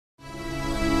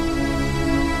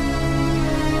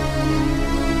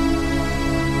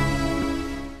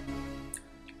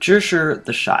这是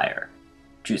The Shire，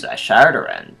 住在 Shire 的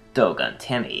人都跟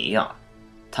Tammy 一样，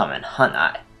他们很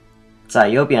矮。在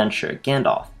右边是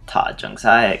Gandalf， 他正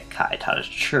在开他的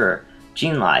车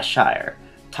进来 Shire，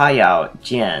 他要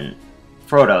见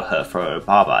Frodo 和 Frodo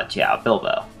爸爸叫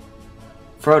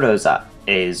Bilbo。Frodo 在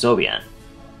右边，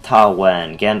他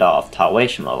问 Gandalf 他为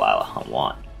什么来了很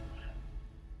晚。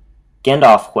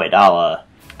Gandalf 回答了，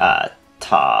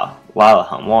他来了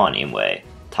很晚，因为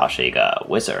他是一个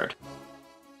wizard。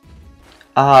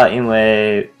因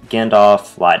为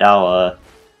Gandalf 来到了，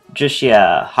这些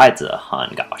孩子很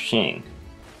高兴。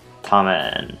他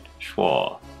们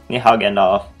说：“你好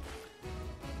 ，Gandalf。”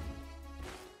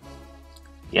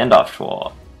 Gandalf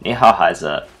说：“你好，孩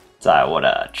子，在我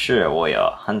的吃，我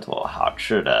有很多好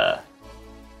吃的，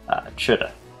吃的。”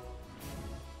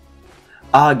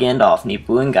 Gandalf， 你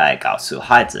不应该告诉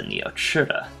孩子你有吃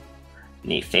的，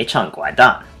你非常怪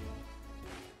诞。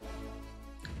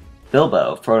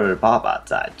Bilbo Frodo 的爸爸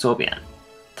在左边，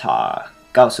他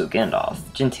告诉 Gandalf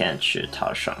今天是他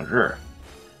的生日。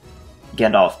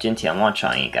Gandalf 今天晚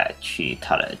上应该去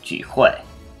他的聚会。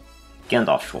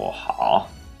Gandalf 说好。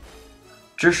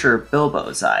这是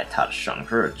Bilbo 在他的生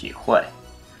日聚会，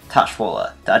他说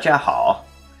了大家好，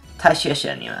太谢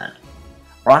谢你们。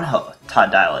然后他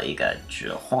带了一个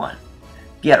指环，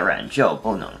别人就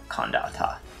不能看到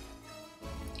他。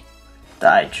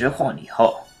带指环以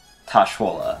后，他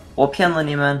说了我骗了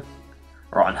你们，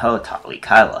然后他离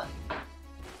开了。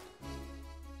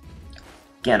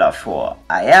Gandalf 说：“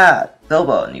哎呀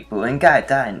 ，Bilbo， 你不应该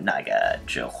戴那个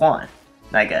指环，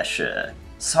那个是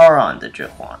Sauron 的指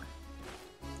环。”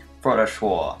 Frodo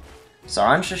说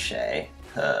 ：“Sauron 是谁？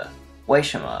和为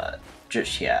什么这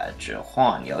些指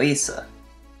环有意思？”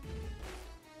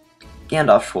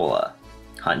 Gandalf 说了，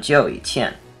很久以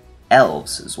前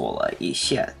 ，Elves 做了一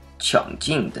些强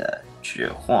劲的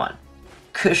指环，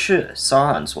可是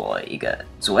Sauron 做了一个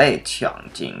最强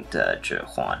劲的指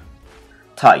环。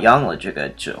他用了这个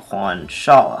指环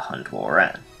杀了很多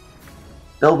人。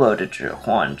Bilbo 的指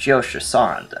环就是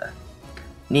Sauron 的，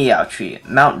你要去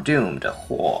Mount Doom 的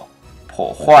火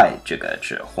破坏这个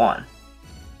指环。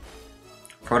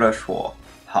Frodo 说：“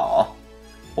好，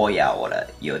我要我的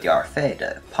有点废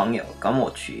的朋友跟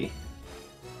我去。”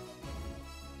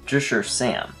这是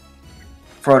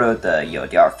Sam，Frodo 的有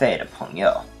点废的朋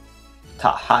友，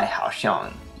他还好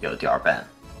像有点笨。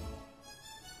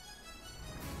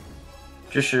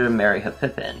这是 Merry 和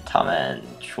Pippin， 他们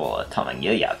说他们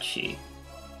也要去。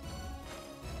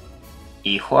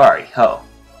一会儿以后，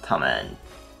他们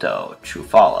都出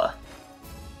发了。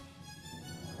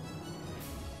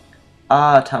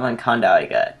他们看到一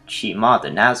个骑马的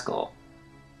Nazgul，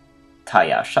 他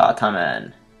要杀他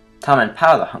们，他们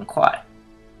跑得很快。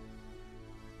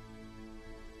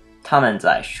他们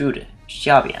在树的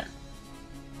下边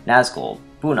 ，Nazgul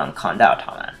不能看到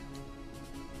他们。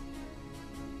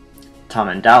他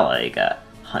们到了一个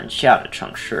很小的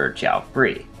城市叫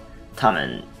Bree， 他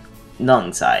们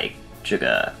能在这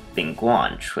个宾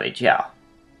馆睡觉。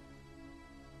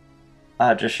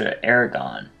这是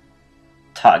Aragorn，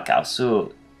 他告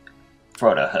诉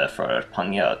Frodo 和 Frodo 的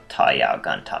朋友，他要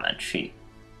跟他们去。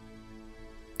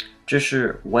这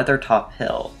是 Weathertop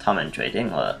Hill， 他们决定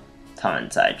了，他们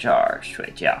在这儿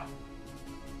睡觉。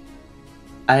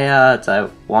在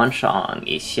晚上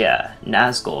一些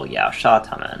Nazgul 要杀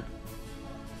他们。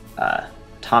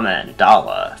他们到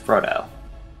了 Frodo，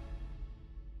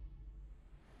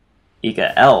 一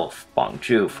个 Elf 帮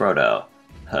助 Frodo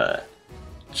和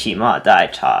骑马带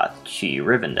他去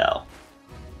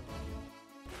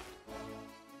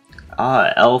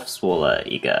Rivendell。Elf 做了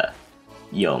一个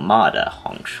有马的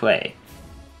洪水，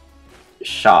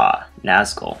杀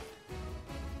Nazgul，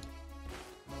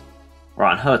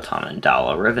 然后他们到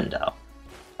了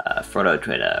Rivendell。Frodo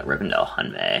觉得 Rivendell 很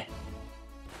美。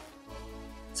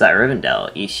在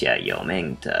Rivendell 一些有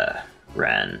名的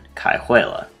人开会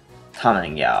了，他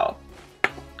们要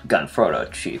跟 Frodo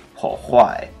去破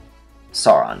坏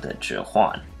Sauron 的指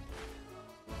环。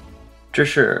这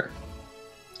是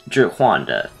指环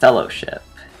的 Fellowship，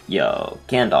 有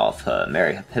Gandalf 和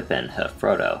Merry 和 Pippin 和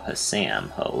Frodo 和 Sam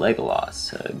和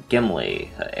Legolas 和 Gimli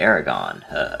和 Aragorn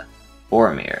和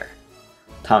Boromir，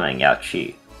 他们要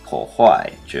去破坏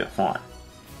指环。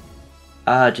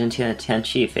今天的天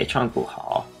气非常不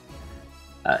好。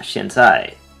现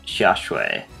在下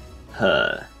水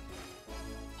和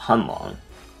很冷，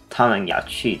他们要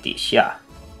去地下。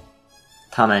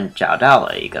他们找到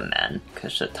了一个门，可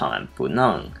是他们不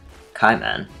能开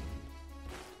门。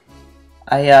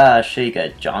是一个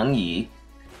章鱼，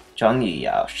章鱼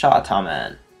要杀他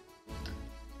们。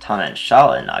他们杀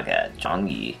了那个章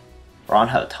鱼，然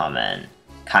后他们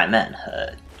开门和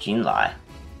进来。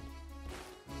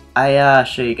哎呀，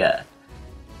是一个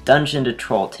Dungeon 的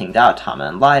troll 听到他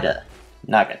们来的，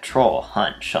那个 troll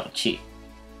很生气。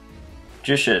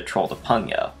只是 troll 的朋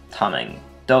友，他们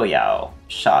都要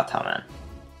杀他们。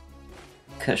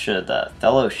可是 The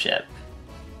Fellowship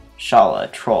杀了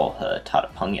troll 和他的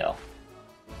朋友。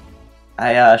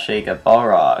哎呀，是一个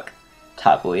Balrog，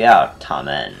 他不要他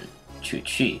们出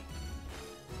去。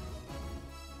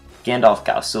Gandalf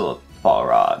告诉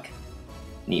Balrog，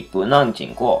 你不能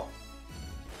经过。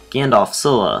Gandalf 死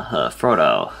了和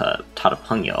Frodo 和他的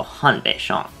朋友很悲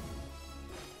伤。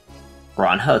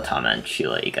然后他们去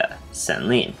了一个森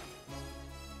林。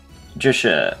这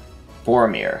是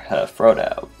Boromir 和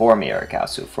Frodo。Boromir 告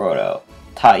诉 Frodo，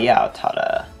 他要他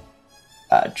的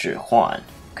指环，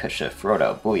可是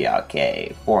Frodo 不要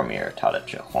给 Boromir 他的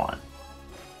指环。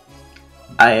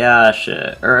哎呀，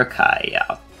是尔凯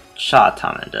要杀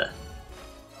他们的。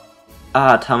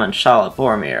他们杀了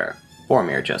Boromir，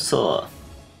 Boromir 就死了。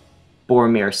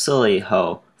Boromir 死了以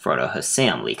后 ，Frodo 和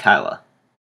Sam 离开了。